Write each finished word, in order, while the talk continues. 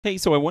Hey,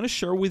 so I want to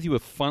share with you a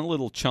fun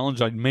little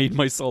challenge I made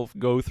myself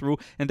go through,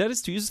 and that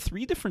is to use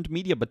 3 different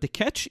media, but the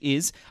catch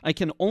is I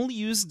can only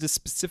use the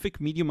specific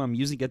medium I'm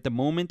using at the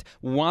moment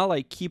while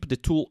I keep the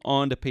tool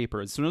on the paper.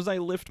 As soon as I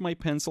lift my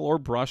pencil or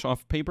brush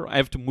off paper, I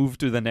have to move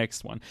to the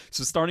next one.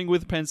 So starting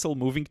with pencil,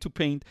 moving to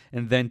paint,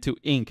 and then to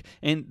ink.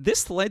 And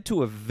this led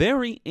to a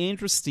very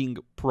interesting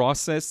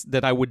process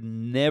that I would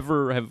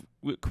never have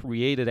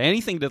created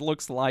anything that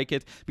looks like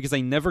it because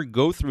I never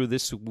go through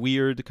this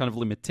weird kind of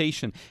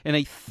limitation. And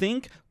I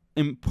think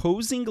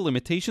imposing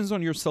limitations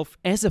on yourself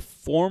as a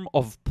form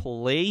of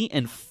play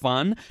and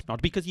fun,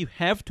 not because you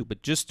have to,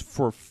 but just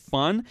for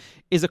fun,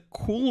 is a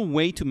cool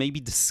way to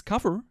maybe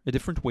discover a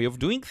different way of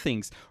doing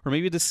things, or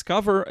maybe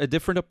discover a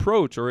different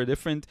approach or a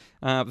different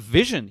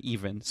vision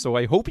even. So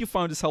I hope you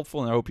found this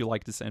helpful, and I hope you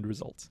like this end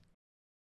result.